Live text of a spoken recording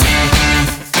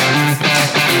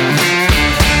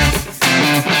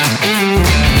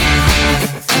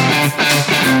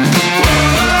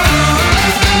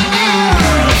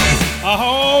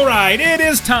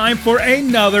time for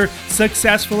another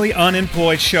Successfully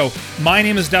Unemployed show. My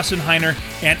name is Dustin Heiner,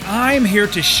 and I'm here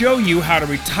to show you how to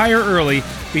retire early,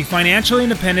 be financially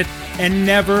independent, and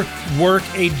never work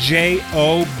a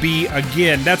job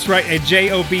again. That's right, a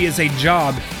job is a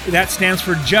job. That stands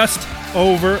for just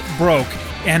over broke.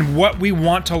 And what we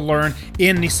want to learn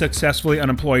in the Successfully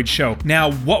Unemployed show.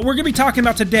 Now, what we're going to be talking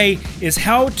about today is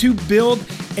how to build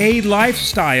a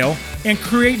lifestyle and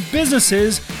create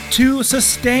businesses to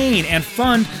sustain and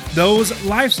fund those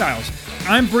lifestyles.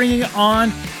 I'm bringing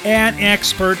on an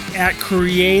expert at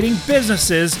creating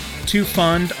businesses to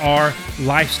fund our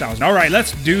lifestyles. All right,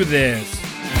 let's do this.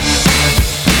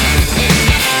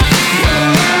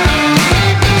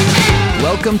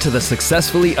 Welcome to the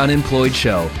Successfully Unemployed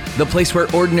show, the place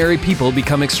where ordinary people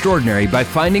become extraordinary by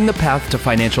finding the path to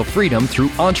financial freedom through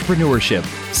entrepreneurship,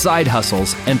 side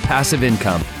hustles, and passive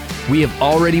income. We have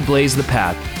already blazed the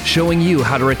path, showing you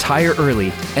how to retire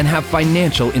early and have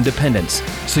financial independence,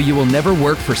 so you will never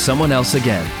work for someone else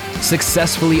again.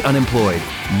 Successfully Unemployed,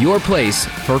 your place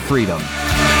for freedom.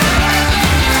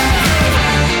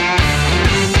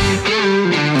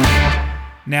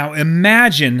 Now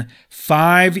imagine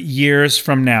 5 years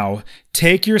from now.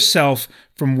 Take yourself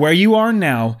from where you are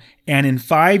now, and in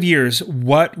 5 years,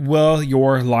 what will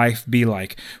your life be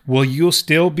like? Will you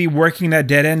still be working that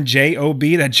dead-end job,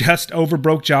 that just over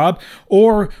broke job?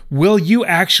 Or will you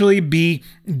actually be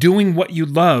doing what you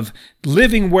love,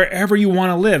 living wherever you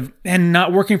want to live, and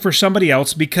not working for somebody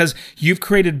else because you've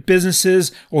created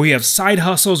businesses, or you have side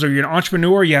hustles, or you're an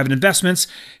entrepreneur, you have investments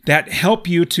that help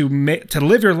you to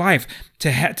live your life,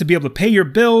 to be able to pay your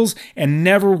bills and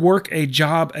never work a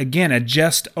job again, a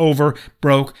just over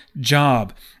broke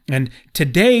job. And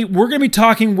today we're going to be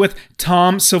talking with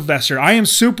Tom Sylvester. I am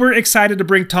super excited to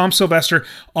bring Tom Sylvester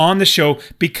on the show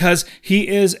because he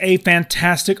is a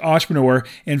fantastic entrepreneur.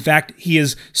 In fact, he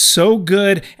is so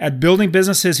good at building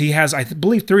businesses. He has, I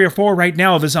believe, 3 or 4 right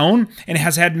now of his own and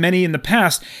has had many in the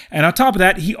past. And on top of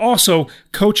that, he also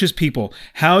coaches people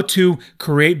how to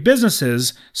create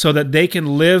businesses so that they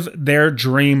can live their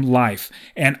dream life.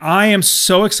 And I am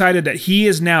so excited that he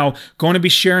is now going to be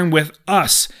sharing with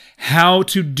us how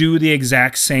to do the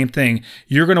exact same thing.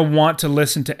 You're going to want to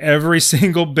listen to every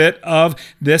single bit of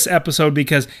this episode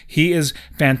because he is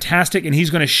fantastic and he's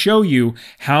going to show you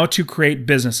how to create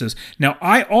businesses. Now,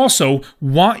 I also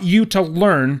want you to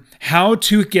learn how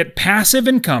to get passive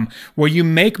income where you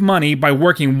make money by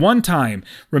working one time.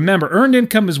 Remember, earned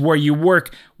income is where you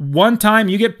work one time,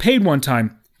 you get paid one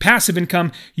time. Passive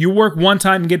income, you work one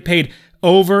time and get paid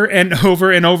over and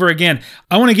over and over again.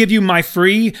 I want to give you my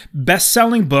free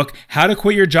best-selling book, How to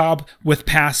Quit Your Job with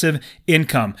Passive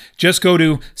Income. Just go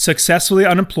to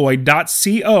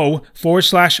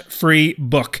successfullyunemployed.co/free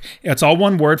book. It's all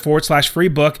one word,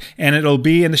 /free book, and it'll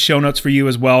be in the show notes for you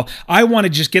as well. I want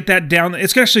to just get that down.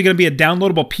 It's actually going to be a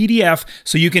downloadable PDF,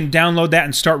 so you can download that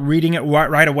and start reading it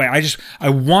right away. I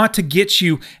want to get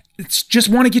you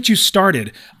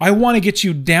started. I want to get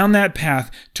you down that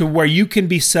path to where you can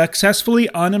be successfully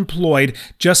unemployed,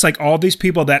 just like all these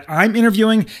people that I'm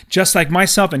interviewing, just like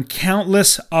myself and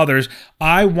countless others.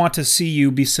 I want to see you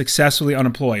be successfully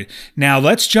unemployed. Now,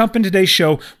 let's jump into today's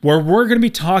show where we're going to be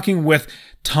talking with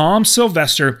Tom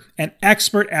Sylvester, an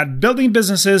expert at building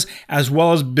businesses as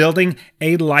well as building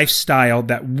a lifestyle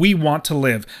that we want to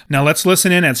live. Now, let's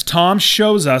listen in as Tom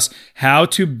shows us how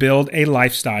to build a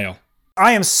lifestyle.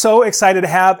 I am so excited to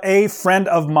have a friend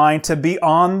of mine to be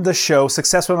on the show,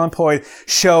 Successfully Unemployed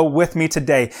show with me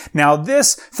today. Now,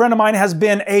 this friend of mine has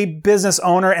been a business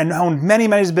owner and owned many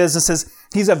businesses.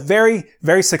 He's a very,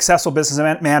 very successful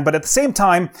businessman, but at the same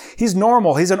time, he's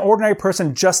normal. He's an ordinary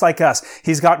person just like us.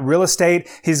 He's got real estate.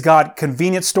 He's got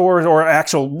convenience stores or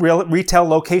actual real retail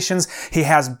locations. He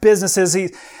has businesses.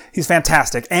 He's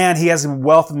fantastic, and he has a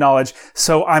wealth of knowledge.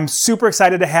 So I'm super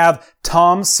excited to have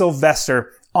Tom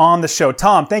Sylvester on the show.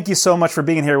 Tom, thank you so much for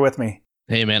being here with me.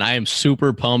 Hey, man, I am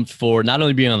super pumped for not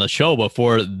only being on the show, but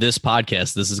for this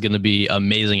podcast. This is going to be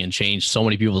amazing and change so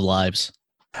many people's lives.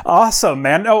 Awesome,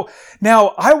 man. Oh,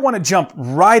 now I want to jump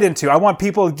right into, I want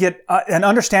people to get an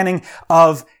understanding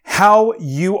of how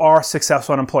you are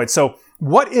successful unemployed. So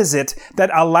what is it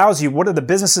that allows you, what are the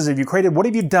businesses that you created? What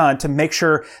have you done to make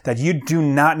sure that you do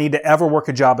not need to ever work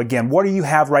a job again? What do you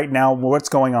have right now? What's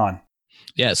going on?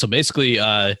 Yeah, so basically,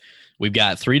 we've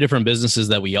got 3 different businesses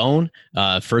that we own.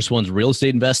 First one's real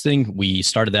estate investing. We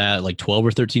started that like 12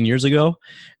 or 13 years ago.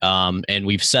 And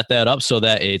we've set that up so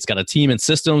that it's got a team and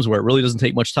systems where it really doesn't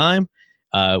take much time.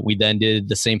 We then did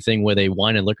the same thing with a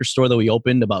wine and liquor store that we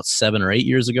opened about 7 or 8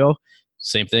 years ago.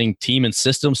 Same thing, team and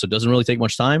systems, so it doesn't really take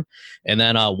much time. And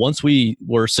then once we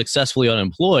were successfully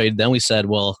unemployed, then we said,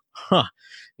 well,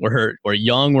 we're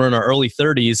young, we're in our early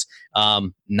 30s.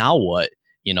 Now what?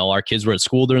 Our kids were at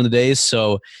school during the days,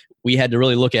 so we had to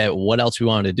really look at what else we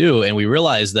wanted to do, and we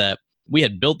realized that we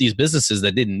had built these businesses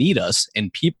that didn't need us,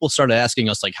 and people started asking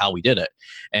us like how we did it.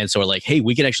 And so we're like, hey,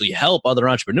 we can actually help other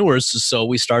entrepreneurs. So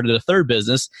we started a third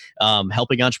business,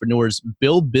 helping entrepreneurs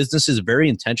build businesses very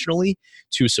intentionally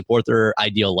to support their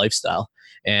ideal lifestyle.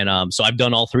 And so I've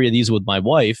done all three of these with my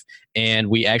wife, and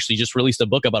we actually just released a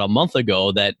book about a month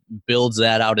ago that builds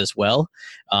that out as well.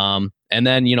 And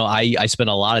then, I spent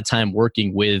a lot of time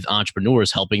working with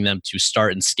entrepreneurs, helping them to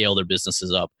start and scale their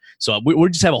businesses up. So we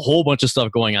just have a whole bunch of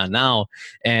stuff going on now.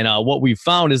 And what we've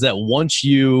found is that once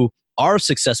you are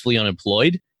successfully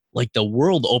unemployed, like the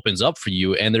world opens up for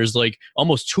you, and there's like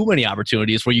almost too many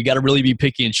opportunities where you got to really be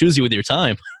picky and choosy with your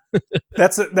time.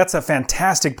 That's a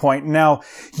fantastic point. Now,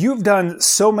 you've done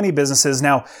so many businesses.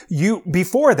 Now,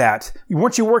 before that,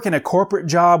 weren't you working a corporate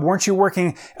job? Weren't you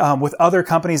working with other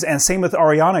companies? And same with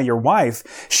Ariana, your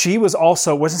wife. She was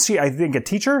also, wasn't she, I think, a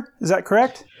teacher? Is that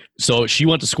correct? So she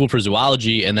went to school for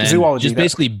zoology, and then just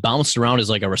basically bounced around as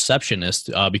like a receptionist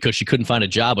because she couldn't find a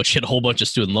job, but she had a whole bunch of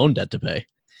student loan debt to pay.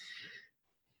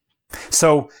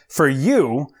 So for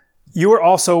you were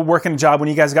also working a job when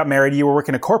you guys got married. You were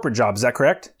working a corporate job. Is that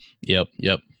correct? Yep.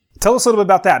 Tell us a little bit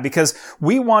about that, because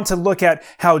we want to look at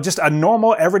how just a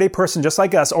normal, everyday person, just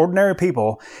like us, ordinary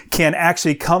people, can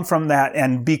actually come from that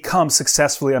and become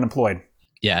successfully unemployed.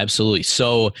 Yeah, absolutely.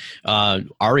 So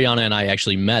Ariana and I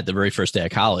actually met the very first day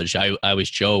of college. I always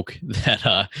joke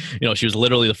that she was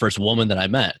literally the first woman that I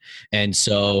met. And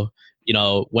so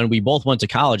when we both went to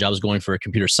college, I was going for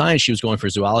computer science, she was going for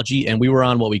zoology, and we were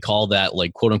on what we call that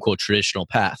like quote unquote traditional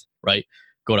path, right?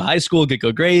 Go to high school, get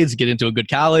good grades, get into a good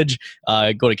college,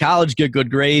 go to college, get good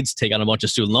grades, take on a bunch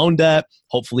of student loan debt,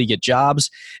 hopefully get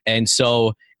jobs. And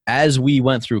so as we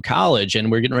went through college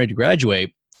and we're getting ready to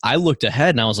graduate, I looked ahead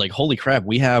and I was like, holy crap,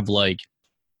 we have like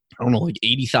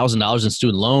 $80,000 in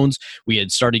student loans. We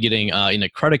had started getting into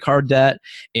credit card debt,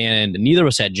 and neither of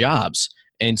us had jobs.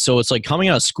 And so it's like coming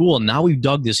out of school, and now we've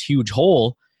dug this huge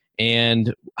hole,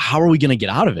 and how are we going to get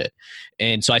out of it?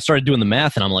 And so I started doing the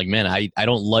math, and I'm like, man, I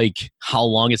don't like how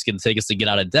long it's going to take us to get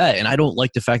out of debt. And I don't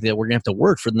like the fact that we're going to have to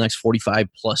work for the next 45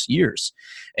 plus years.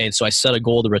 And so I set a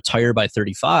goal to retire by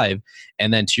 35.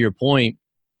 And then to your point,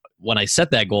 when I set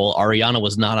that goal, Ariana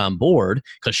was not on board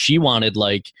because she wanted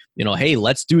hey,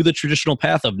 let's do the traditional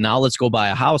path of now let's go buy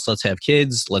a house, let's have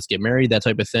kids, let's get married, that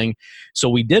type of thing. So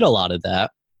we did a lot of that.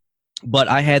 But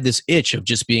I had this itch of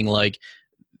just being like,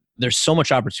 there's so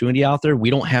much opportunity out there.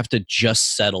 We don't have to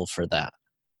just settle for that.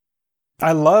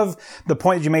 I love the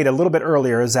point that you made a little bit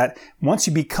earlier, is that once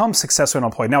you become successfully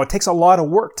unemployed, now it takes a lot of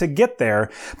work to get there,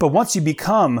 but once you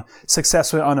become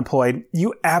successfully unemployed,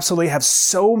 you absolutely have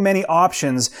so many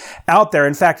options out there.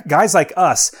 In fact, guys like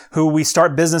us who we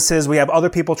start businesses, we have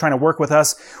other people trying to work with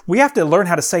us, we have to learn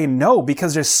how to say no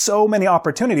because there's so many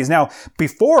opportunities. Now,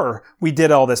 before we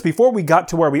did all this, before we got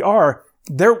to where we are,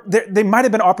 they might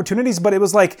have been opportunities, but it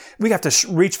was like we have to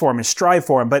reach for them and strive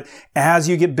for them. But as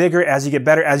you get bigger, as you get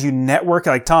better, as you network,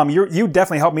 like Tom, you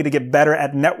definitely helped me to get better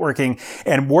at networking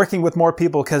and working with more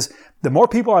people, because the more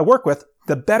people I work with,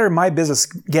 the better my business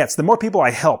gets. The more people I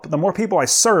help, the more people I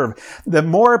serve, the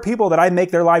more people that I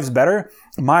make their lives better,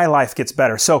 my life gets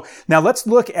better. So now let's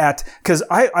look at, because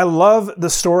I love the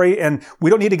story, and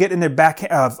we don't need to get in the back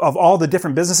of all the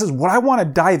different businesses. What I want to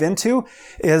dive into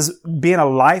is being a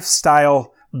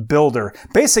lifestyle builder.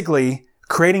 Basically,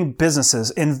 creating businesses,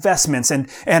 investments,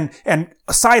 and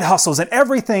side hustles and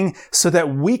everything so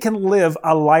that we can live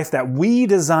a life that we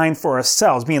design for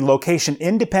ourselves, being location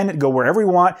independent, go wherever we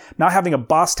want, not having a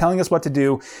boss telling us what to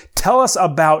do. Tell us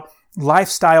about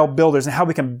lifestyle builders and how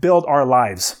we can build our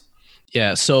lives.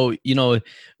 Yeah. So,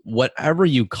 whatever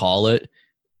you call it,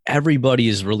 everybody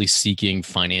is really seeking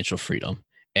financial freedom.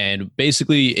 And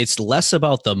basically, it's less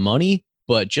about the money,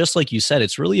 but just like you said,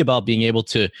 it's really about being able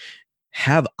to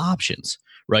have options,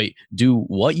 right? Do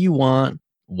what you want,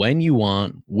 when you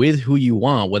want, with who you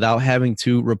want, without having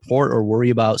to report or worry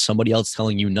about somebody else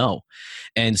telling you no.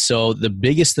 And so the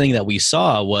biggest thing that we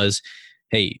saw was,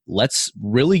 hey, let's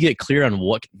really get clear on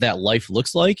what that life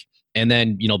looks like. And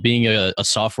then, being a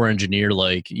software engineer,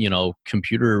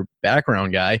 computer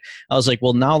background guy, I was like,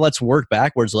 well, now let's work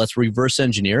backwards. Let's reverse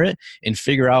engineer it and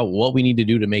figure out what we need to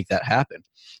do to make that happen.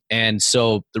 And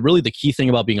so the key thing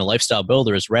about being a lifestyle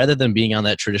builder is, rather than being on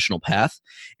that traditional path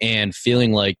and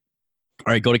feeling like,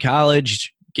 all right, go to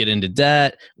college, get into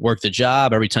debt, work the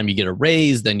job, every time you get a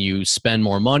raise, then you spend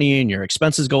more money and your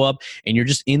expenses go up, and you're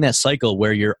just in that cycle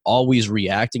where you're always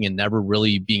reacting and never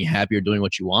really being happy or doing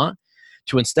what you want,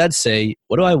 to instead say,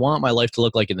 what do I want my life to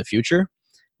look like in the future?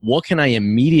 what can I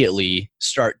immediately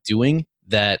start doing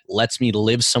that lets me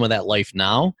live some of that life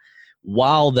now,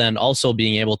 while then also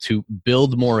being able to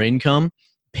build more income,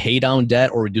 pay down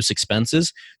debt, or reduce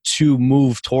expenses to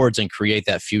move towards and create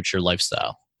that future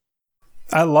lifestyle.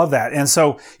 I love that. And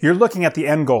so you're looking at the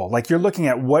end goal, like you're looking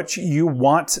at what you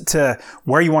want to,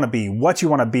 where you want to be, what you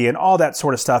want to be, and all that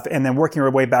sort of stuff, and then working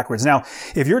your way backwards. Now,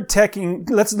 if you're taking,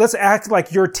 let's act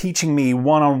like you're teaching me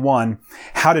one-on-one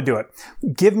how to do it.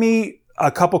 Give me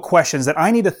a couple questions that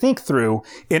I need to think through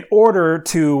in order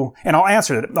to, and I'll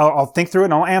answer it. I'll think through it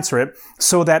and I'll answer it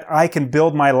so that I can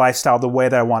build my lifestyle the way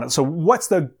that I want it. So what's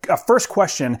the first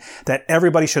question that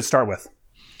everybody should start with?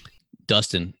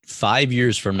 Dustin, 5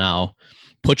 years from now,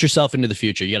 put yourself into the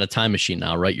future. You got a time machine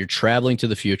now, right? You're traveling to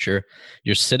the future.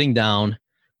 You're sitting down,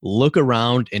 look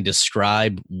around and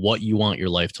describe what you want your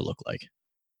life to look like.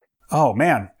 Oh,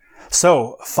 man.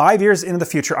 So 5 years into the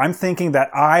future, I'm thinking that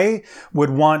I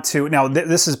would want to, now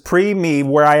this is pre me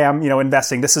where I am,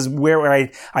 investing. This is where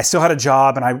I still had a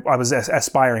job and I was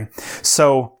aspiring.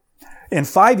 So in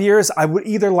 5 years, I would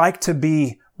either like to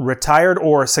be retired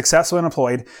or successful and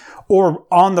employed or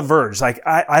on the verge. Like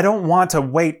I don't want to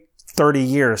wait 30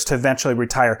 years to eventually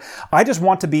retire. I just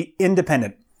want to be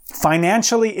independent,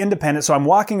 financially independent. So I'm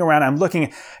walking around, I'm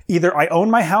looking, either I own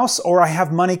my house or I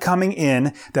have money coming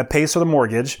in that pays for the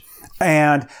mortgage.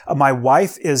 And my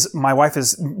wife is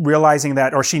realizing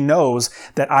that, or she knows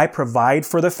that I provide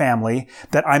for the family,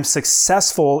 that I'm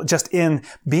successful just in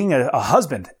being a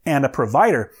husband and a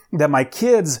provider, that my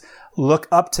kids look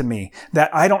up to me, that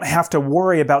I don't have to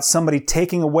worry about somebody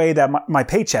taking away my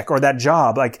paycheck or that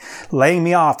job, like laying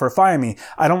me off or firing me.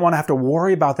 I don't want to have to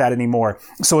worry about that anymore.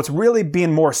 So it's really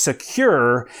being more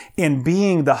secure in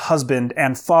being the husband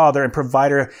and father and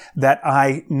provider that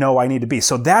I know I need to be.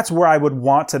 So that's where I would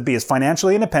want to be, is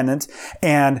financially independent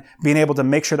and being able to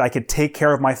make sure that I could take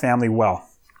care of my family well.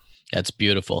 That's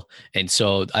beautiful. And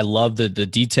so I love the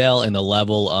detail and the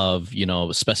level of,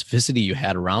 specificity you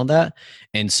had around that.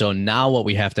 And so now what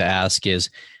we have to ask is,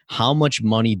 how much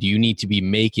money do you need to be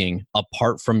making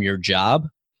apart from your job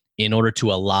in order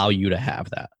to allow you to have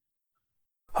that?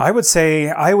 I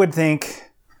would think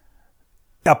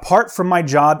apart from my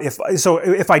job,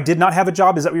 if I did not have a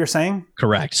job, is that what you're saying?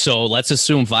 Correct. So let's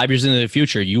assume 5 years into the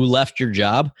future, you left your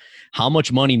job. How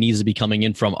much money needs to be coming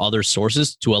in from other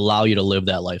sources to allow you to live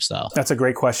that lifestyle? That's a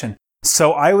great question.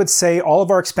 So I would say all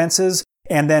of our expenses,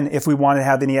 and then if we want to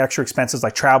have any extra expenses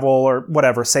like travel or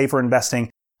whatever, save for investing,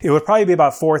 it would probably be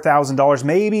about $4,000,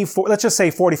 maybe let's just say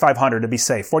 $4,500 to be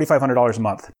safe, $4,500 a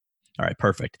month. All right,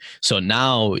 perfect. So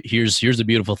now here's the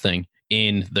beautiful thing.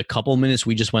 In the couple minutes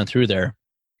we just went through there,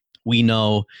 we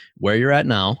know where you're at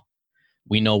now,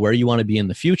 we know where you want to be in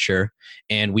the future,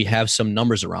 and we have some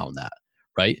numbers around that.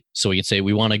 Right? So we can say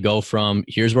we want to go from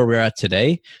here's where we're at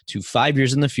today to 5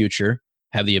 years in the future,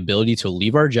 have the ability to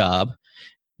leave our job,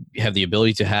 have the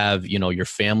ability to have, your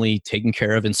family taken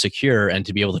care of and secure, and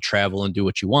to be able to travel and do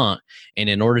what you want. And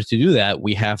in order to do that,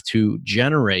 we have to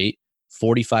generate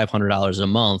 $4,500 a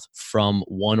month from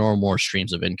one or more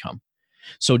streams of income.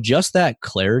 So just that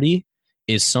clarity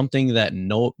is something that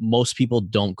most people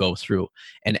don't go through.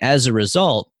 And as a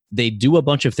result, they do a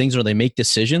bunch of things or they make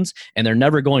decisions and they're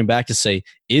never going back to say,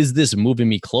 is this moving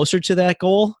me closer to that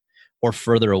goal or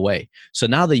further away? So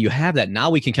now that you have that, now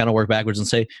we can kind of work backwards and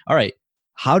say, all right,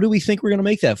 how do we think we're going to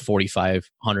make that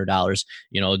 $4,500?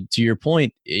 To your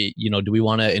point, do we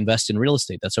want to invest in real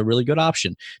estate? That's a really good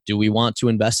option. Do we want to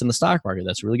invest in the stock market?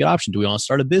 That's a really good option. Do we want to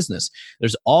start a business?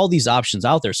 There's all these options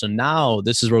out there. So now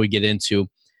this is where we get into,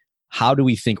 how do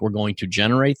we think we're going to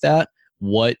generate that?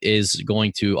 What is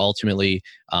going to ultimately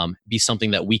be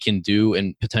something that we can do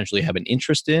and potentially have an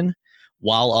interest in,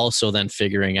 while also then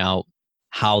figuring out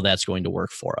how that's going to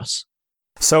work for us.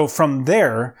 So from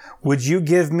there, would you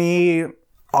give me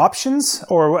options,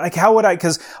 or like how would I?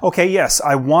 Because yes,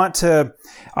 I want to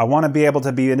be able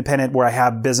to be independent where I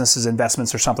have businesses,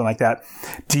 investments, or something like that.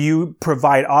 Do you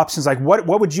provide options? Like what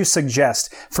would you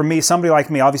suggest for me? Somebody like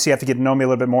me, obviously, you have to get to know me a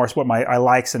little bit more, so what my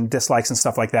likes and dislikes and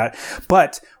stuff like that.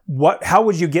 But how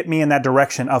would you get me in that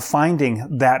direction of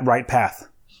finding that right path?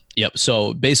 Yep.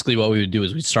 So basically what we would do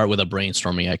is we'd start with a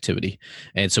brainstorming activity.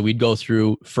 And so we'd go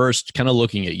through first kind of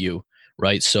looking at you,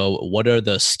 right? So what are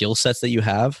the skill sets that you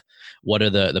have? What are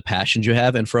the passions you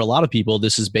have? And for a lot of people,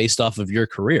 this is based off of your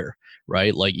career,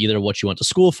 right? Like either what you went to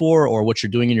school for or what you're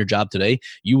doing in your job today,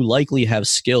 you likely have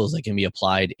skills that can be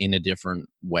applied in a different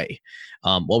way.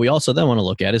 What we also then want to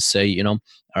look at is say, all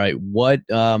right, what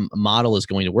model is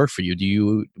going to work for you? Do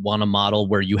you want a model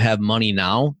where you have money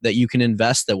now that you can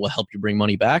invest that will help you bring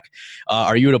money back?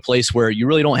 Are you at a place where you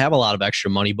really don't have a lot of extra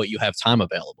money, but you have time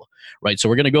available, right? So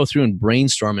we're going to go through and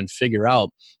brainstorm and figure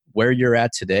out where you're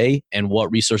at today and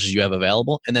what resources you have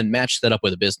available, and then match that up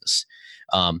with a business.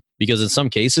 Because in some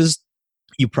cases,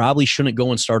 you probably shouldn't go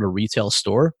and start a retail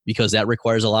store because that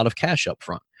requires a lot of cash up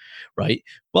front, right?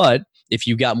 But if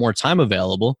you've got more time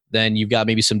available, then you've got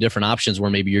maybe some different options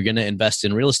where maybe you're going to invest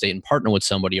in real estate and partner with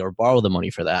somebody or borrow the money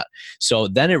for that. So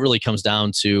then it really comes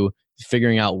down to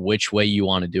figuring out which way you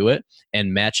want to do it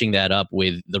and matching that up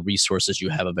with the resources you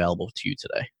have available to you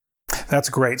today. That's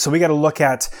great. So we got to look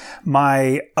at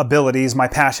my abilities, my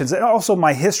passions, and also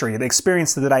my history, the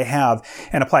experience that I have,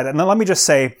 and apply that. Now, let me just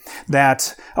say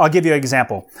that I'll give you an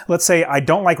example. Let's say I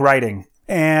don't like writing.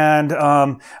 And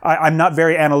I'm not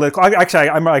very analytical.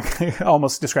 I'm like, I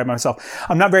almost describe myself.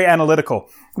 I'm not very analytical.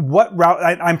 What route?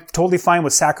 I'm totally fine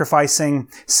with sacrificing,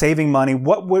 saving money.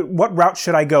 What route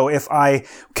should I go if I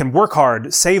can work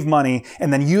hard, save money,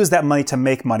 and then use that money to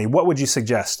make money? What would you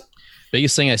suggest?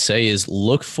 Biggest thing I say is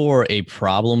look for a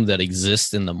problem that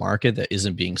exists in the market that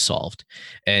isn't being solved.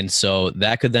 And so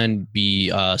that could then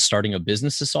be starting a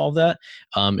business to solve that.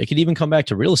 It could even come back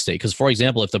to real estate. Because for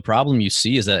example, if the problem you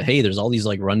see is that, hey, there's all these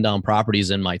like rundown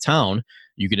properties in my town,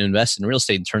 you can invest in real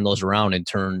estate and turn those around and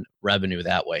turn revenue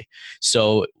that way.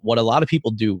 So what a lot of people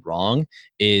do wrong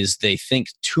is they think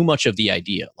too much of the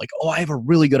idea. Like, oh, I have a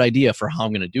really good idea for how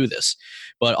I'm going to do this.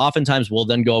 But oftentimes we'll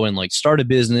then go and like start a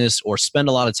business or spend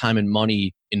a lot of time and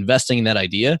money investing in that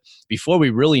idea before we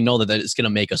really know that it's going to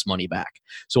make us money back.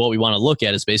 So what we want to look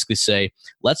at is basically say,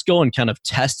 let's go and kind of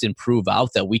test and prove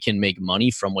out that we can make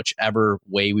money from whichever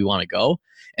way we want to go.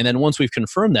 And then once we've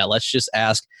confirmed that, let's just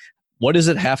ask, what does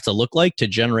it have to look like to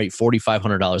generate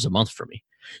 $4,500 a month for me?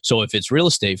 So if it's real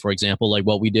estate, for example, like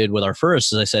what we did with our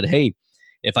first is I said, hey,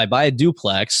 if I buy a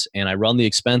duplex and I run the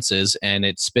expenses and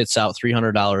it spits out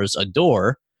 $300 a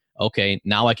door, okay,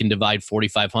 now I can divide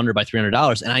 $4,500 by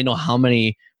 $300 and I know how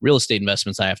many real estate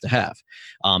investments I have to have.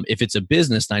 If it's a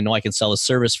business and I know I can sell a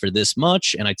service for this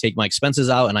much and I take my expenses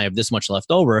out and I have this much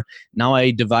left over, now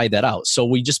I divide that out. So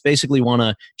we just basically want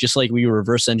to, just like we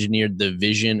reverse engineered the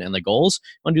vision and the goals,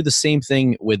 want to do the same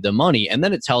thing with the money. And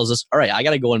then it tells us, all right, I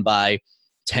got to go and buy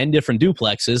 10 different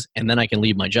duplexes and then I can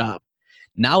leave my job.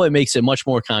 Now it makes it much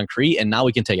more concrete and now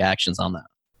we can take actions on that.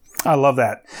 I love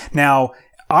that. Now,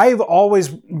 I've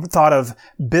always thought of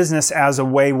business as a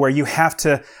way where you have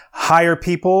to hire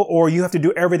people or you have to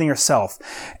do everything yourself.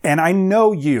 And I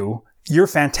know you're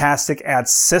fantastic at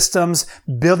systems,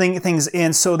 building things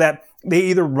in so that they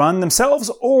either run themselves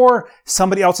or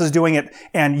somebody else is doing it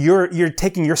and you're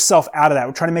taking yourself out of that.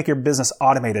 We're trying to make your business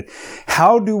automated.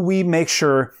 How do we make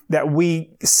sure that we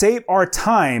save our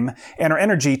time and our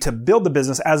energy to build the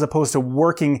business as opposed to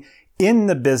working in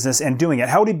the business and doing it?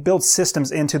 How do we build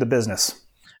systems into the business?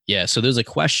 Yeah. So there's a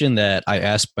question that I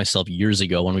asked myself years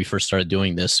ago when we first started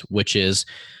doing this, which is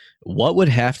what would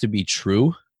have to be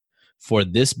true for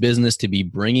this business to be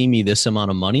bringing me this amount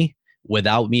of money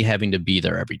without me having to be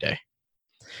there every day?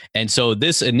 And so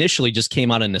this initially just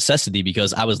came out of necessity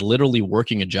because I was literally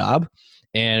working a job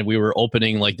and we were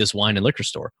opening like this wine and liquor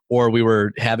store, or we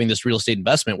were having this real estate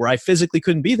investment where I physically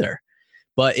couldn't be there,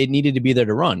 but it needed to be there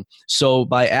to run. So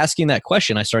by asking that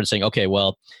question, I started saying, okay,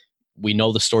 well, we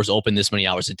know the store's open this many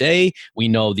hours a day. We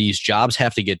know these jobs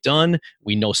have to get done.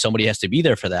 We know somebody has to be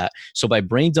there for that. So by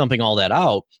brain dumping all that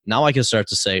out, now I can start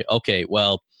to say, okay,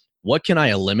 well, what can I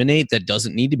eliminate that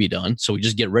doesn't need to be done? So we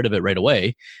just get rid of it right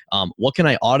away. What can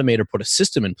I automate or put a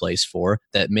system in place for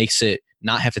that makes it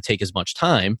not have to take as much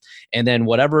time? And then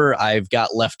whatever I've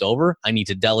got left over, I need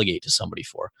to delegate to somebody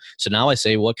for. So now I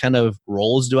say, what kind of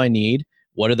roles do I need?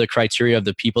 What are the criteria of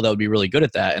the people that would be really good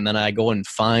at that? And then I go and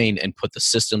find and put the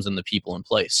systems and the people in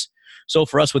place. So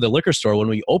for us with the liquor store, when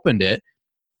we opened it,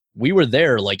 we were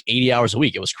there like 80 hours a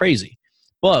week. It was crazy.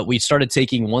 But we started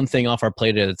taking one thing off our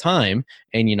plate at a time.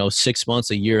 And, 6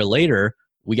 months, a year later,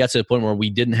 we got to the point where we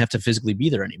didn't have to physically be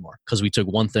there anymore because we took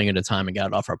one thing at a time and got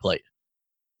it off our plate.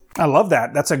 I love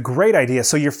that. That's a great idea.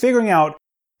 So you're figuring out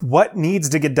what needs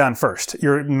to get done first.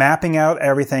 You're mapping out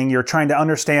everything. You're trying to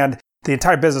understand the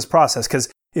entire business process,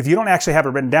 because if you don't actually have it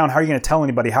written down, how are you going to tell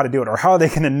anybody how to do it, or how are they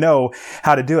going to know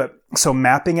how to do it? So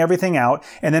mapping everything out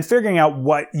and then figuring out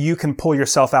what you can pull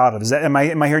yourself out of. Am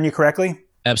I hearing you correctly?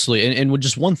 Absolutely. And with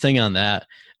just one thing on that,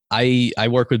 I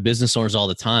work with business owners all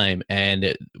the time.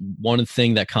 And one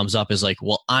thing that comes up is like,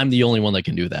 well, I'm the only one that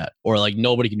can do that. Or like,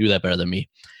 nobody can do that better than me.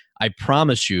 I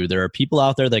promise you, there are people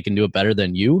out there that can do it better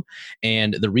than you.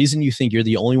 And the reason you think you're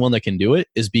the only one that can do it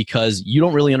is because you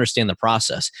don't really understand the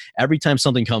process. Every time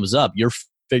something comes up, you're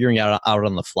figuring it out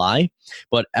on the fly,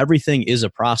 but everything is a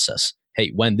process.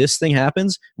 Hey, when this thing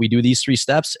happens, we do these 3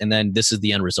 steps, and then this is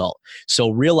the end result. So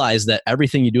realize that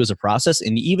everything you do is a process.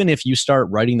 And even if you start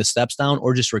writing the steps down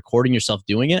or just recording yourself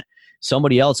doing it,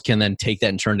 somebody else can then take that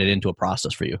and turn it into a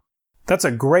process for you. That's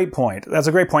a great point. That's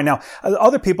a great point. Now,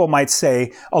 other people might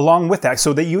say along with that,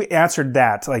 so that you answered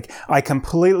that, like, I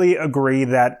completely agree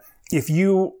that if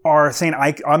you are saying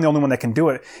I'm the only one that can do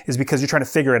it, is because you're trying to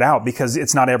figure it out because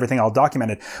it's not everything all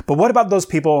documented. But what about those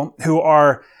people who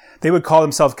are, they would call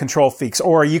themselves control freaks,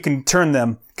 or you can term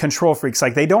them control freaks.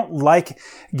 Like, they don't like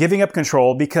giving up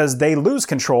control because they lose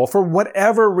control for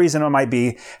whatever reason it might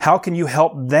be. How can you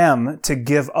help them to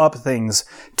give up things,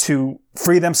 to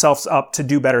free themselves up to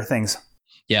do better things?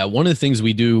 Yeah, one of the things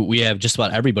we have just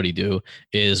about everybody do,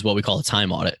 is what we call a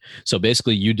time audit. So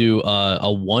basically you do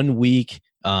a 1 week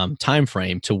time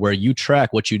frame to where you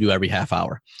track what you do every half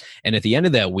hour. And at the end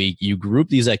of that week, you group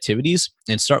these activities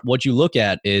and start, what you look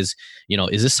at is,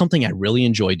 is this something I really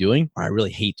enjoy doing or I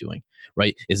really hate doing?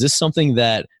 Right? Is this something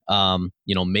that,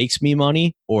 makes me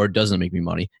money or doesn't make me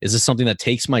money? Is this something that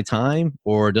takes my time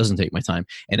or doesn't take my time?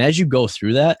 And as you go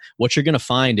through that, what you're going to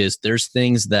find is there's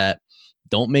things that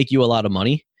don't make you a lot of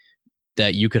money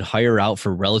that you could hire out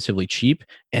for relatively cheap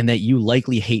and that you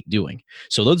likely hate doing.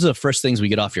 So those are the first things we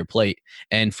get off your plate.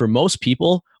 And for most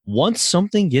people, once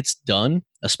something gets done,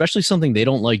 especially something they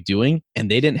don't like doing and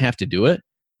they didn't have to do it,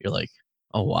 you're like,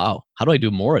 oh, wow, how do I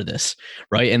do more of this?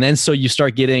 Right. And then so you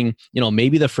start getting,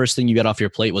 maybe the first thing you got off your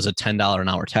plate was a $10 an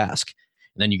hour task.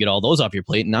 And then you get all those off your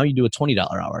plate. And now you do a $20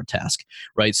 an hour task.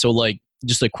 Right. So like,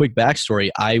 just a quick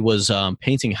backstory, I was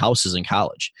painting houses in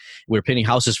college. We were painting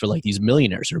houses for like these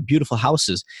millionaires. They're beautiful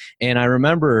houses. And I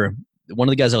remember one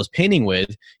of the guys I was painting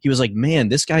with, he was like, man,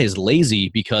 this guy is lazy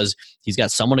because he's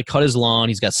got someone to cut his lawn.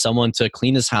 He's got someone to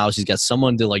clean his house. He's got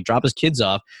someone to like drop his kids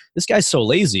off. This guy's so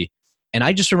lazy. And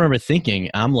I just remember thinking,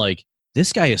 I'm like,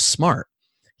 this guy is smart.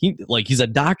 He's a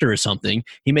doctor or something.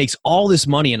 He makes all this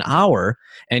money an hour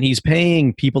and he's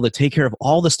paying people to take care of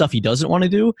all the stuff he doesn't want to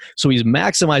do. So he's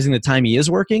maximizing the time he is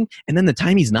working. And then the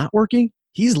time he's not working,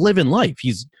 he's living life.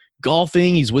 He's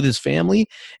golfing. He's with his family.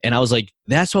 And I was like,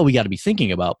 that's what we got to be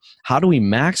thinking about. How do we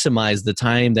maximize the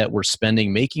time that we're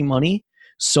spending making money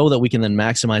so that we can then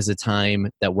maximize the time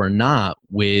that we're not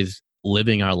with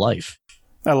living our life?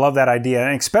 I love that idea.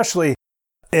 And especially,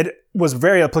 it was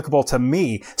very applicable to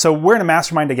me. So we're in a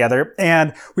mastermind together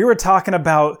and we were talking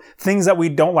about things that we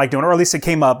don't like doing, or at least it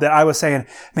came up that I was saying,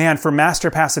 man, for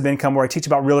Master Passive Income, where I teach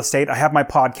about real estate, I have my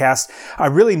podcast. I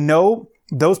really know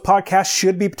those podcasts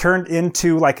should be turned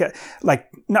into like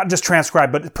not just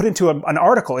transcribed, but put into an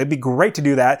article. It'd be great to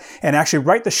do that and actually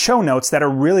write the show notes that are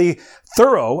really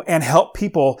thorough and help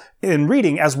people in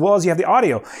reading, as well as you have the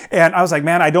audio. And I was like,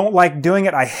 man, I don't like doing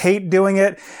it. I hate doing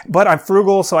it, but I'm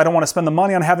frugal, so I don't want to spend the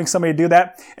money on having somebody do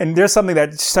that. And there's something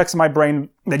that stuck in my brain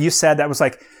that you said that was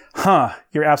like,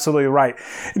 you're absolutely right.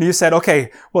 And you said,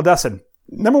 okay, well, Dustin,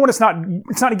 number one, it's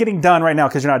not getting done right now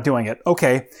because you're not doing it.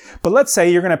 Okay. But let's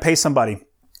say you're going to pay somebody.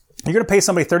 You're going to pay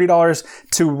somebody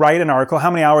 $30 to write an article. How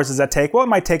many hours does that take? Well, it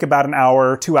might take about an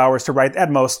hour, 2 hours to write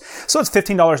at most. So it's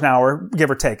 $15 an hour,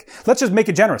 give or take. Let's just make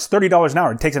it generous. $30 an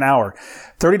hour. It takes an hour.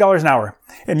 $30 an hour.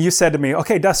 And you said to me,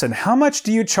 okay, Dustin, how much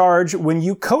do you charge when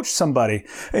you coach somebody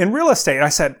in real estate? And I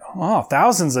said, oh,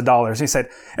 thousands of dollars. And he said,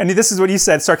 and this is what you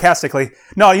said sarcastically,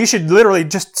 no, you should literally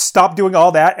just stop doing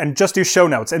all that and just do show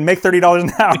notes and make $30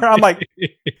 an hour. I'm like,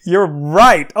 you're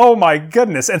right. Oh my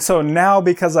goodness. And so now,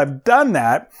 because I've done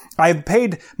that, I've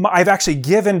actually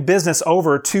given business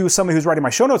over to somebody who's writing my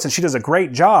show notes, and she does a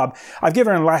great job. I've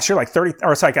given her last year like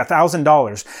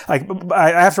 $1,000. Like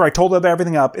after I told her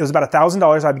everything up, it was about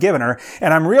 $1,000 I've given her.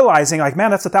 And I'm realizing like,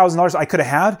 man, that's $1,000 I could have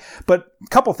had. But a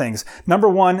couple things. Number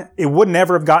one, it would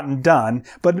never have gotten done.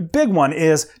 But the big one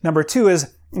is, number two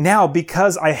is, now,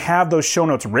 because I have those show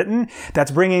notes written,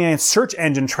 that's bringing in search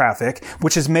engine traffic,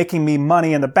 which is making me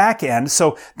money in the back end.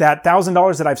 So that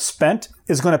 $1,000 that I've spent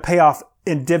is going to pay off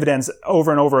in dividends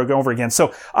over and over and over again.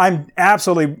 So I'm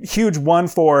absolutely huge one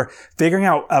for figuring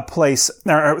out a place,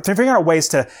 or figuring out ways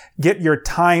to get your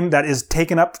time that is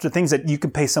taken up to things that you can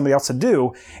pay somebody else to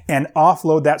do and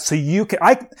offload that so you can,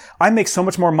 I make so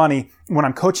much more money when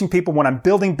I'm coaching people, when I'm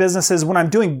building businesses, when I'm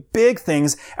doing big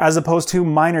things as opposed to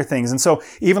minor things. And so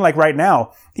even like right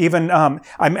now,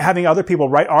 I'm having other people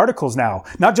write articles now,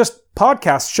 not just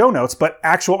podcast show notes, but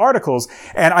actual articles.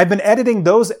 And I've been editing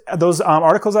those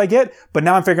articles I get, but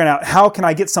now I'm figuring out how can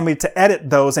I get somebody to edit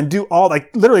those and do all,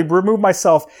 like literally remove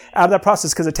myself out of that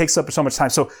process because it takes up so much time.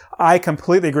 So I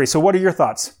completely agree. So what are your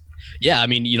thoughts? Yeah, I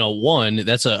mean, one,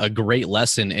 that's a great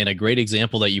lesson and a great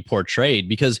example that you portrayed,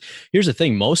 because here's the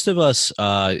thing. Most of us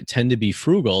tend to be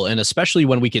frugal, and especially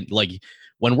when we can, like,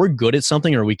 when we're good at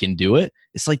something or we can do it,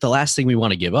 it's like the last thing we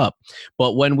want to give up.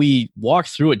 But when we walk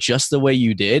through it just the way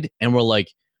you did, and we're like,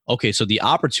 okay, so the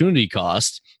opportunity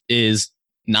cost is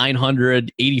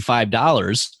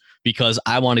 $985 because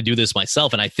I want to do this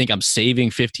myself, and I think I'm saving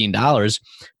 $15,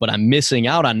 but I'm missing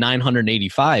out on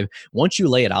 $985. Once you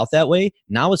lay it out that way,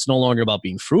 now it's no longer about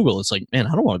being frugal. It's like, man,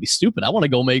 I don't want to be stupid. I want to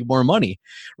go make more money,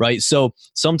 right? So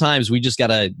sometimes we just got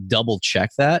to double check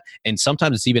that. And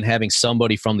sometimes it's even having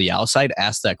somebody from the outside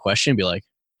ask that question and be like,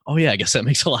 oh yeah, I guess that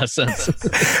makes a lot of sense.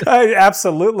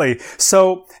 Absolutely.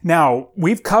 So now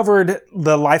we've covered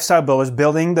the lifestyle builders,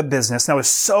 building the business. Now there's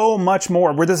so much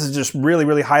more where this is just really,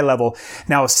 really high level.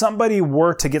 Now, if somebody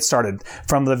were to get started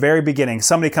from the very beginning,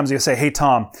 somebody comes to you and say, hey,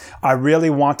 Tom, I really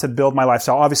want to build my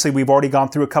lifestyle. Obviously, we've already gone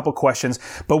through a couple questions,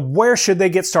 but where should they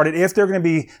get started if they're going to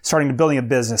be starting to building a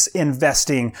business,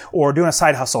 investing, or doing a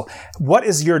side hustle? What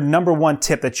is your number one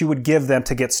tip that you would give them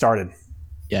to get started?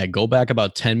 Yeah, go back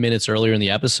about 10 minutes earlier in the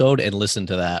episode and listen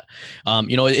to that.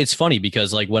 It's funny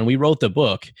because like when we wrote the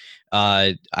book,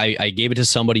 I gave it to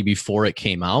somebody before it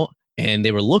came out, and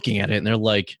they were looking at it and they're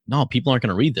like, no, people aren't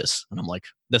going to read this. And I'm like,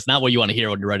 that's not what you want to hear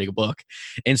when you're writing a book.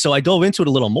 And so I dove into it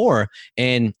a little more.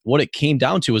 And what it came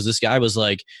down to was this guy was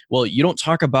like, well, you don't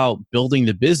talk about building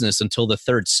the business until the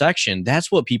third section.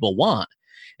 That's what people want.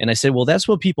 And I said, well, that's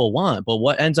what people want. But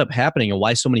what ends up happening and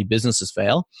why so many businesses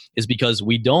fail is because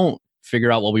we don't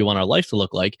figure out what we want our life to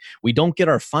look like. We don't get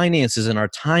our finances and our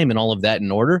time and all of that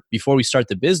in order before we start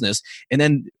the business. And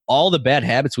then all the bad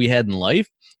habits we had in life,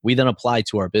 we then apply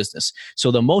to our business.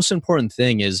 So the most important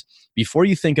thing is before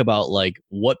you think about like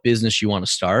what business you want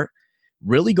to start,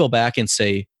 really go back and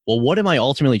say, well, what am I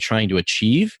ultimately trying to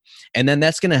achieve? And then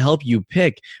that's going to help you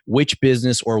pick which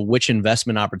business or which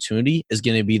investment opportunity is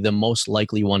going to be the most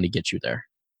likely one to get you there.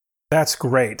 That's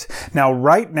great. Now,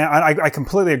 right now, I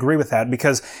completely agree with that,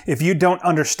 because if you don't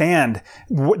understand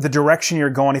the direction you're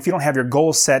going, if you don't have your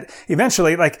goals set,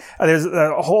 eventually, like there's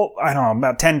a whole, I don't know,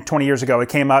 about 10, 20 years ago, it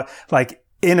came out like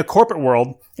in a corporate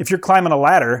world, if you're climbing a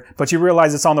ladder, but you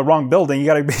realize it's on the wrong building,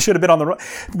 should have been on the wrong.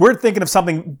 We're thinking of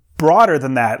something broader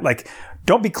than that. Like,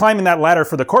 don't be climbing that ladder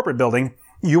for the corporate building.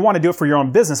 You want to do it for your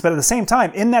own business, but at the same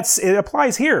time, it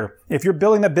applies here. If you're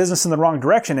building that business in the wrong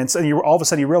direction, and so all of a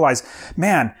sudden you realize,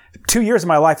 man, 2 years of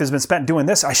my life has been spent doing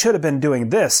this. I should have been doing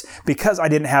this because I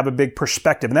didn't have a big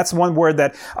perspective. And that's one word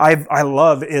that I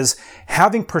love is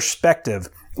having perspective.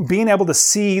 Being able to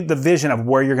see the vision of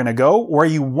where you're going to go, where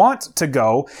you want to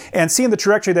go, and seeing the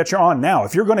trajectory that you're on now.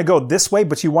 If you're going to go this way,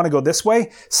 but you want to go this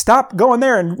way, stop going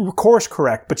there and course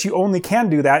correct. But you only can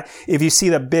do that if you see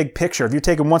the big picture. If you're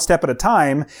taking one step at a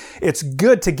time, it's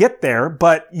good to get there,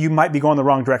 but you might be going the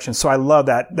wrong direction. So I love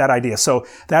that idea. So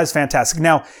that is fantastic.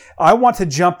 Now, I want to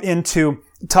jump into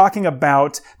talking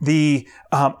about the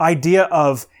idea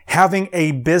of having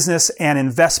a business and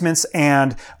investments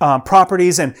and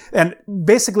properties and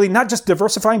basically not just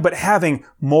diversifying, but having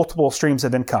multiple streams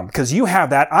of income. Because you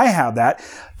have that, I have that.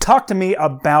 Talk to me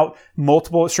about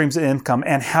multiple streams of income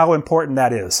and how important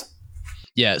that is.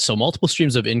 Yeah, so multiple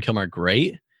streams of income are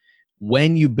great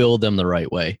when you build them the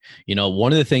right way.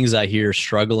 One of the things I hear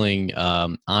struggling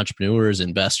entrepreneurs,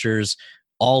 investors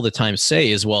all the time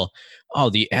say is, well,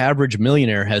 the average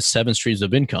millionaire has 7 streams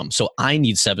of income, so I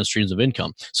need 7 streams of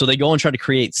income. So they go and try to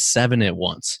create 7 at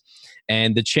once.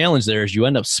 And the challenge there is you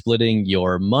end up splitting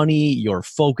your money, your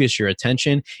focus, your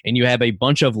attention, and you have a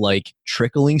bunch of like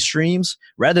trickling streams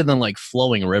rather than like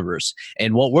flowing rivers.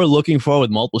 And what we're looking for with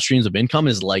multiple streams of income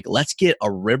is like, let's get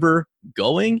a river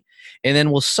going, and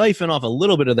then we'll siphon off a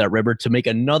little bit of that river to make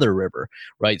another river,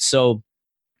 right? So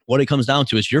what it comes down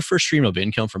to is your first stream of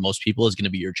income for most people is going to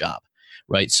be your job,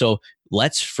 right? So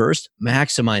let's first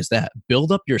maximize that,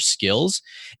 build up your skills.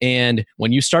 And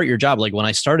when you start your job, like when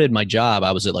I started my job,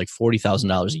 I was at like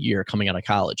 $40,000 a year coming out of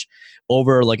college.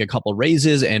 Over like a couple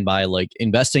raises and by like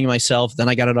investing in myself, then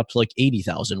I got it up to like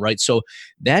 80,000, right? So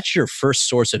that's your first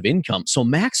source of income. So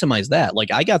maximize that.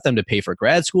 Like I got them to pay for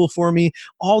grad school for me,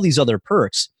 all these other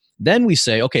perks. Then we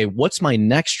say, okay, what's my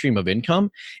next stream of income?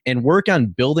 And work on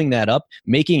building that up,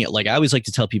 making it, like I always like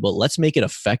to tell people, let's make it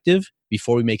effective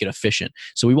before we make it efficient.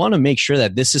 So we want to make sure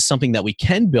that this is something that we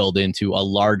can build into a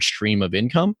large stream of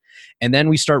income. And then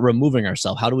we start removing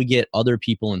ourselves. How do we get other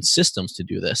people and systems to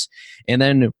do this? And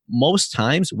then most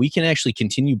times we can actually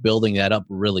continue building that up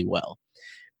really well.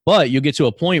 But you get to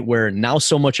a point where now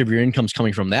so much of your income's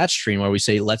coming from that stream where we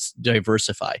say, let's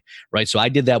diversify, right? So I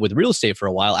did that with real estate for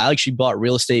a while. I actually bought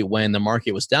real estate when the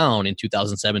market was down in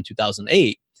 2007,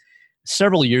 2008.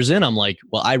 Several years in, I'm like,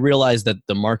 well, I realized that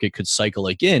the market could cycle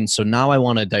again. So now I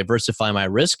want to diversify my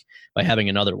risk by having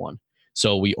another one.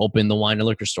 So we opened the wine and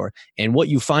liquor store. And what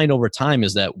you find over time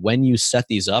is that when you set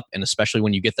these up, and especially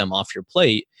when you get them off your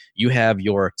plate, you have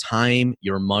your time,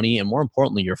 your money, and more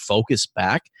importantly, your focus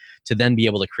back to then be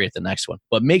able to create the next one.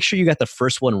 But make sure you got the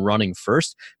first one running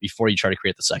first before you try to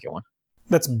create the second one.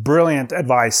 That's brilliant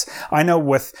advice. I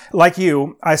know like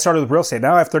you, I started with real estate.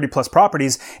 Now I have 30 plus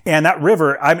properties, and that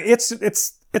river, I mean, it's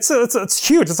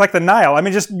huge. It's like the Nile. I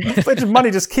mean, just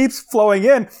money just keeps flowing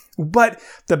in. But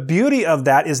the beauty of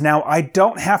that is now I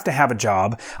don't have to have a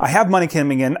job. I have money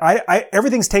coming in.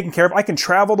 Everything's taken care of. I can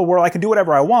travel the world. I can do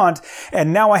whatever I want.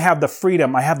 And now I have the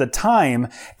freedom. I have the time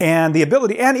and the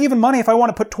ability and even money if I want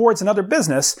to put towards another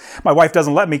business. My wife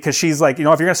doesn't let me because she's like, if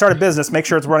you're going to start a business, make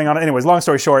sure it's running on it. Anyways, long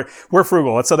story short, we're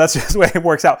frugal. So that's just the way it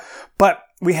works out. But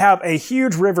we have a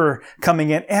huge river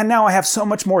coming in, and now I have so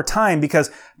much more time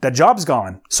because the job's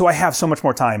gone. So I have so much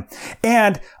more time,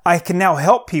 and I can now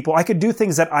help people. I could do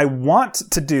things that I want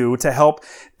to do to help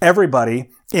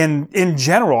everybody. In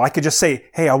general, I could just say,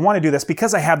 hey, I want to do this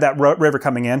because I have that river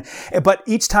coming in. But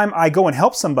each time I go and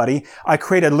help somebody, I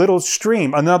create a little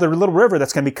stream, another little river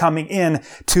that's going to be coming in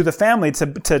to the family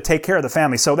to take care of the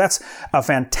family. So that's a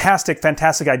fantastic,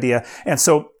 fantastic idea. And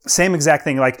so same exact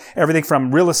thing, like everything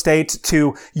from real estate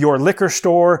to your liquor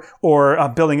store or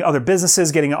building other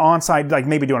businesses, getting on-site, like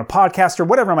maybe doing a podcast or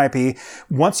whatever it might be.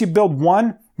 Once you build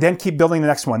one, then keep building the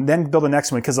next one, then build the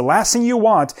next one. Because the last thing you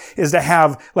want is to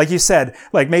have, like you said,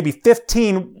 like maybe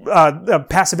 15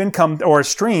 passive income or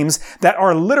streams that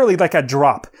are literally like a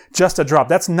drop, just a drop.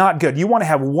 That's not good. You want to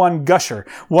have one gusher.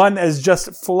 One is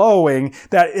just flowing,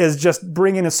 that is just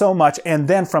bringing in so much. And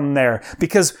then from there,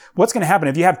 because what's going to happen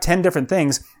if you have 10 different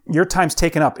things, your time's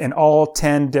taken up in all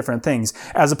 10 different things,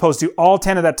 as opposed to all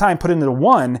 10 of that time put into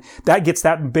one, that gets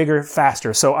that bigger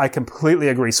faster. So I completely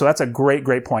agree. So that's a great,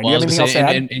 great point. Well, Do you have anything else to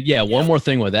add? And yeah, one more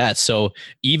thing with that. So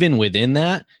even within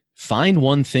that, find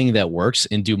one thing that works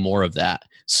and do more of that.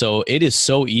 So it is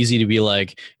so easy to be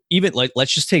like, even like,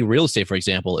 let's just take real estate, for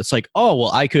example. It's like, oh,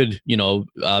 well, I could,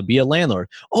 be a landlord.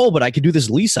 Oh, but I could do this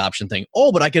lease option thing.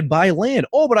 Oh, but I could buy land.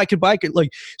 Oh, but I could buy,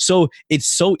 so it's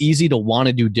so easy to want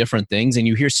to do different things. And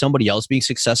you hear somebody else being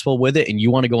successful with it and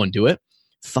you want to go and do it.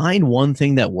 Find one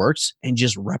thing that works and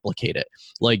just replicate it.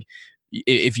 Like,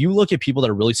 if you look at people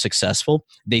that are really successful,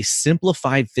 they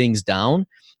simplified things down.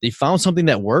 They found something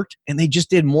that worked and they just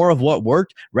did more of what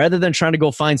worked rather than trying to go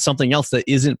find something else that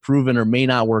isn't proven or may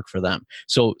not work for them.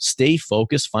 So stay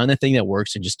focused, find the thing that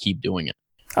works and just keep doing it.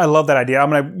 I love that idea. I'm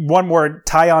going to one more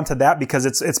tie on to that because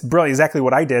it's brilliant, exactly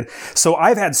what I did. So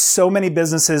I've had so many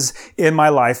businesses in my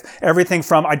life, everything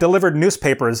from I delivered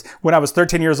newspapers when I was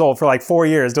 13 years old for like 4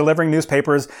 years, delivering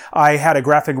newspapers. I had a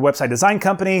graphic website design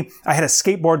company. I had a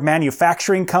skateboard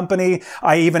manufacturing company.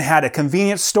 I even had a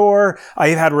convenience store. I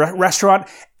even had a restaurant.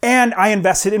 And I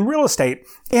invested in real estate.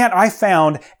 And I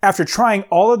found after trying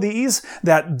all of these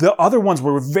that the other ones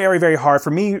were very, very hard.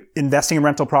 For me, investing in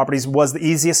rental properties was the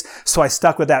easiest. So I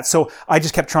stuck with that. So I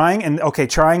just kept trying and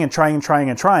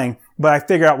trying. But I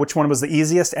figured out which one was the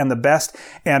easiest and the best.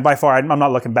 And by far, I'm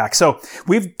not looking back. So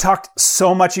we've talked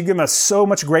so much. You've given us so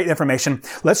much great information.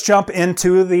 Let's jump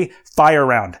into the fire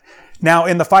round. Now,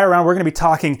 in the fire round, we're going to be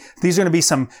talking, these are going to be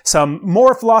some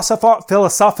more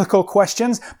philosophical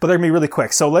questions, but they're going to be really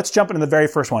quick. So let's jump into the very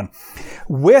first one.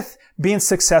 With being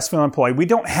successful employed, we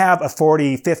don't have a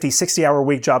 40, 50, 60-hour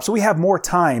week job. So we have more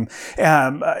time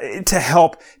to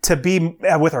help, to be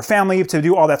with our family, to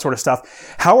do all that sort of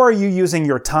stuff. How are you using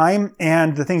your time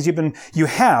and the things you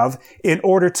have in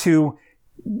order to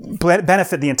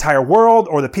benefit the entire world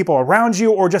or the people around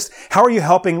you, or just how are you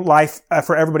helping life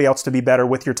for everybody else to be better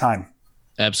with your time?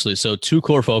 Absolutely. So 2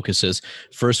 core focuses.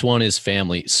 First one is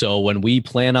family. So when we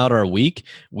plan out our week,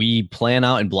 we plan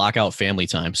out and block out family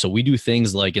time. So we do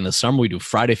things like in the summer, we do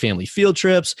Friday family field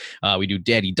trips. We do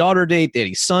daddy-daughter date,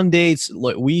 daddy-son dates.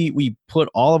 We put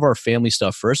all of our family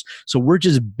stuff first. So we're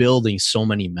just building so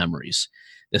many memories.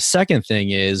 The second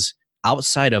thing is,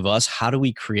 outside of us, how do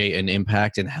we create an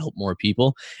impact and help more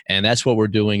people? And that's what we're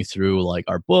doing through like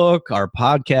our book, our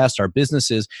podcast, our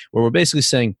businesses, where we're basically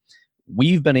saying,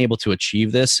 we've been able to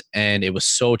achieve this and it was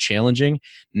so challenging.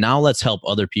 Now let's help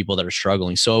other people that are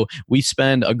struggling. So we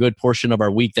spend a good portion of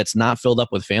our week that's not filled up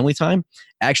with family time,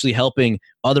 actually helping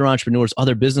other entrepreneurs,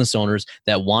 other business owners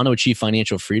that want to achieve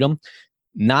financial freedom,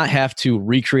 not have to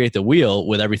recreate the wheel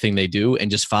with everything they do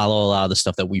and just follow a lot of the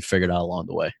stuff that we figured out along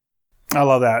the way. I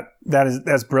love that.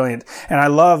 That's brilliant. And I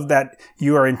love that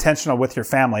you are intentional with your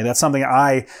family. That's something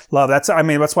I love. That's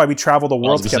why we travel the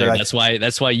world together.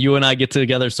 That's why you and I get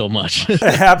together so much.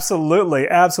 Absolutely.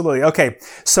 Absolutely. Okay.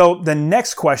 So the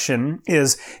next question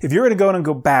is, if you're going to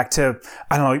go back to,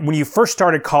 I don't know, when you first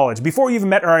started college, before you even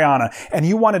met Ariana, and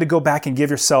you wanted to go back and give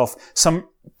yourself some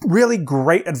really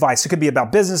great advice. It could be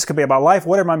about business, it could be about life,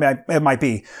 whatever it might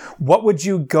be. What would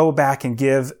you go back and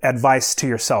give advice to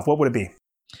yourself? What would it be?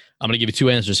 I'm going to give you two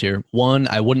answers here. One,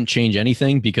 I wouldn't change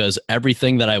anything because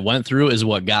everything that I went through is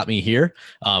what got me here.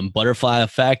 Butterfly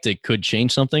effect, it could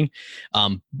change something.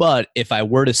 But if I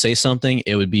were to say something,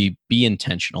 it would be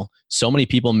intentional. So many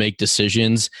people make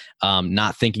decisions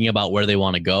not thinking about where they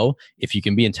want to go. If you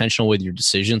can be intentional with your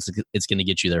decisions, it's going to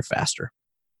get you there faster.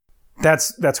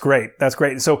 That's great. That's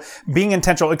great. So being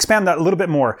intentional, expand that a little bit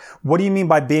more. What do you mean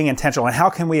by being intentional, and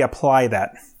how can we apply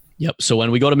that? Yep. So when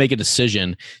we go to make a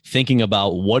decision, thinking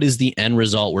about what is the end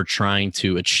result we're trying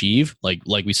to achieve, like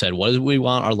we said, what do we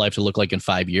want our life to look like in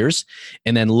 5 years?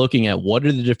 And then looking at what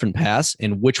are the different paths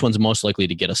and which one's most likely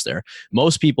to get us there.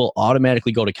 Most people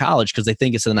automatically go to college because they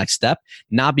think it's the next step,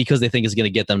 not because they think it's going to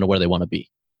get them to where they want to be.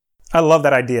 I love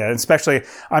that idea. Especially,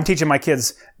 I'm teaching my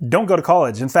kids, don't go to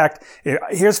college. In fact,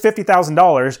 here's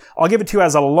 $50,000. I'll give it to you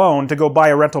as a loan to go buy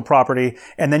a rental property,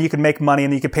 and then you can make money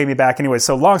and you can pay me back anyway.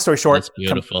 So long story short, that's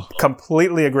beautiful.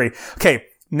 Completely agree. Okay,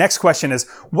 next question is,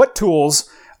 what tools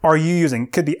are you using?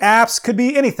 Could be apps, could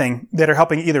be anything that are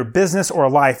helping either business or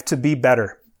life to be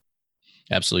better.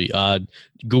 Absolutely.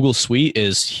 Google Suite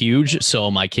is huge. So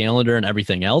my calendar and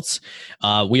everything else.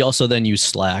 We also then use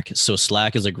Slack. So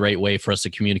Slack is a great way for us to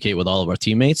communicate with all of our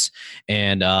teammates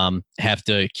and have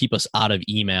to keep us out of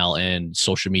email and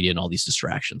social media and all these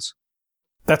distractions.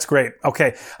 That's great.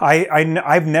 Okay.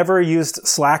 I've never used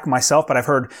Slack myself, but I've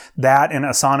heard that and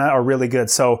Asana are really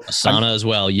good. So Asana as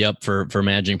well. Yep. For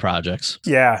managing projects.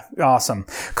 Yeah. Awesome.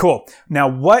 Cool. Now,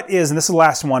 and this is the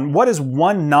last one, what is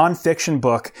one nonfiction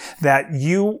book that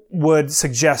you would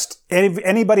suggest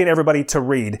anybody and everybody to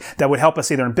read that would help us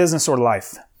either in business or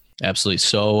life? Absolutely.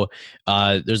 So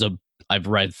I've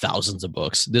read thousands of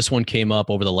books. This one came up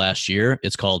over the last year.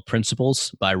 It's called Principles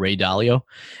by Ray Dalio.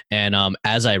 And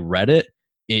as I read it,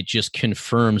 it just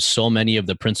confirms so many of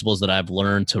the principles that I've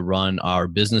learned to run our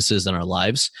businesses and our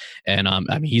lives. And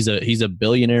he's a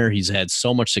billionaire. He's had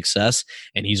so much success,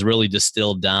 and he's really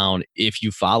distilled down, if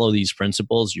you follow these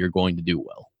principles, you're going to do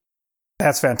well.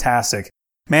 That's fantastic.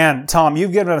 Man, Tom,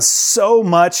 you've given us so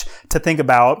much to think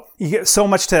about. You get so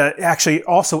much to actually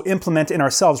also implement in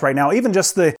ourselves right now. Even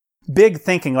just the big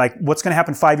thinking, like what's going to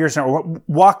happen 5 years from now, or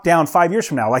walk down 5 years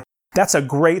from now. Like, that's a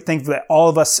great thing that all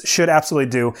of us should absolutely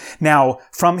do. Now,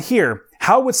 from here,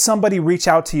 how would somebody reach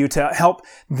out to you to help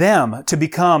them to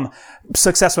become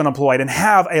successful and employed and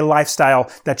have a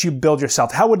lifestyle that you build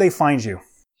yourself? How would they find you?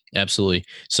 Absolutely.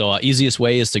 So easiest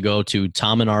way is to go to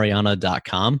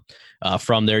tomandariana.com.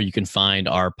 From there, you can find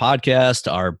our podcast,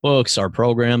 our books, our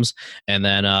programs, and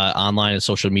then online and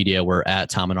social media, we're at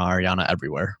Tom and Ariana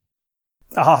everywhere.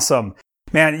 Awesome.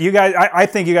 Man, you guys, I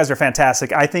think you guys are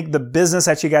fantastic. I think the business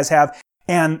that you guys have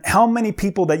and how many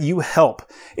people that you help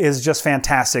is just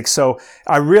fantastic. So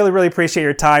I really, really appreciate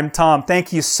your time. Tom,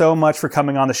 thank you so much for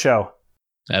coming on the show.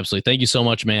 Absolutely. Thank you so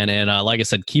much, man. And like I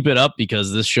said, keep it up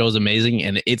because this show is amazing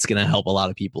and it's going to help a lot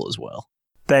of people as well.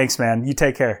 Thanks, man. You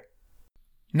take care.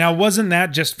 Now, wasn't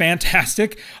that just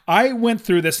fantastic? I went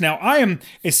through this. Now, I am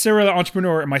a serial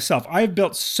entrepreneur myself. I've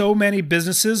built so many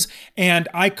businesses, and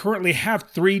I currently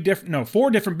have 4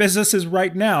 different businesses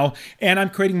right now, and I'm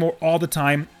creating more all the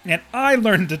time. And I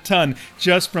learned a ton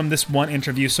just from this one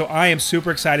interview. So I am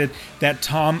super excited that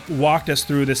Tom walked us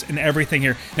through this and everything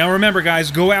here. Now, remember,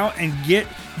 guys, go out and get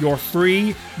your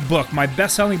free book, my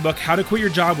best-selling book, How to Quit Your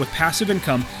Job with Passive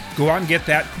Income. Go out and get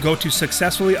that. Go to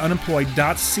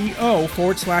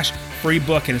successfullyunemployed.co/free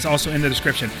book, and it's also in the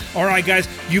description. All right, guys,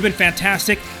 you've been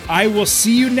fantastic. I will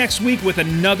see you next week with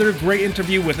another great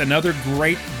interview with another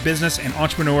great business and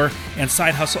entrepreneur and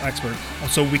side hustle expert,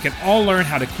 so we can all learn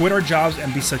how to quit our jobs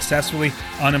and be successfully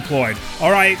unemployed.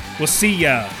 All right, we'll see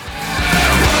ya.